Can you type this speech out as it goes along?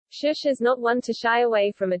Shush is not one to shy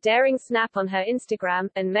away from a daring snap on her Instagram,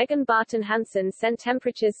 and Megan Barton-Hanson sent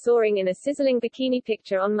temperatures soaring in a sizzling bikini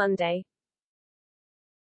picture on Monday.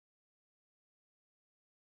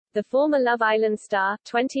 The former Love Island star,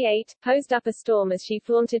 28, posed up a storm as she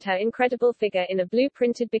flaunted her incredible figure in a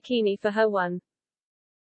blue-printed bikini for her 1.6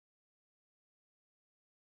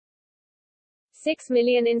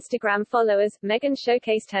 million Instagram followers. Megan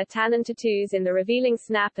showcased her tan and tattoos in the revealing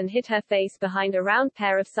snap and hid her face behind a round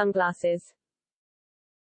pair of sunglasses.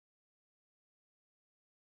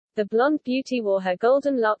 The blonde beauty wore her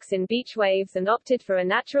golden locks in beach waves and opted for a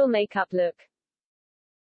natural makeup look.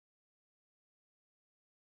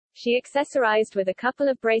 She accessorized with a couple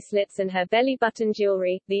of bracelets and her belly button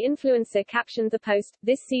jewelry. The influencer captioned the post,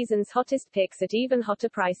 "This season's hottest picks at even hotter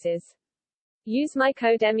prices. Use my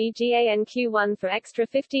code MEGANQ1 for extra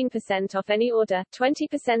 15% off any order,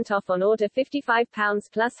 20% off on order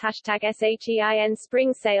 £55 plus #SHEIN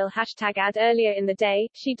spring sale #ad." Earlier in the day,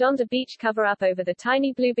 she donned a beach cover-up over the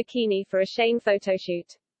tiny blue bikini for a Shane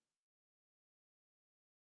photoshoot.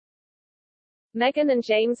 Megan and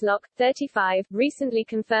James Locke, 35, recently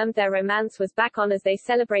confirmed their romance was back on as they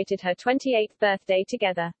celebrated her 28th birthday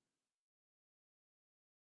together.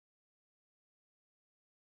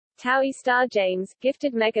 Towie star James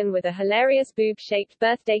gifted Megan with a hilarious boob-shaped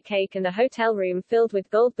birthday cake and a hotel room filled with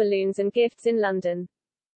gold balloons and gifts in London.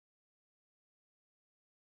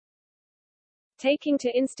 Taking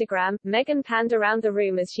to Instagram, Megan panned around the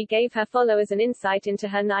room as she gave her followers an insight into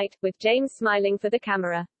her night, with James smiling for the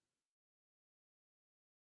camera.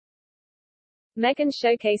 Megan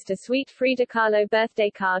showcased a sweet Frida Kahlo birthday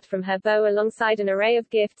card from her beau alongside an array of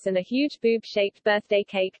gifts and a huge boob-shaped birthday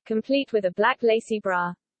cake, complete with a black lacy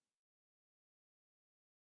bra.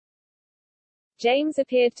 James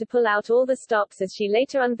appeared to pull out all the stops as she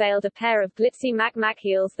later unveiled a pair of glitzy Mac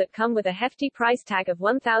heels that come with a hefty price tag of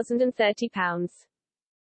 £1,030.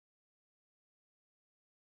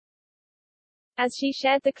 As she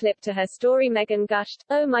shared the clip to her story, Megan gushed,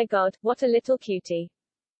 "Oh my god, what a little cutie.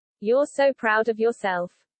 You're so proud of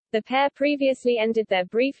yourself." The pair previously ended their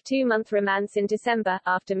brief 2-month romance in December,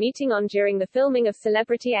 after meeting during the filming of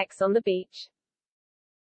Celebrity X on the beach.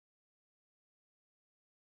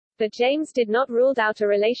 But James did not rule out a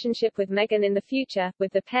relationship with Megan in the future,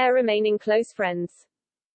 with the pair remaining close friends.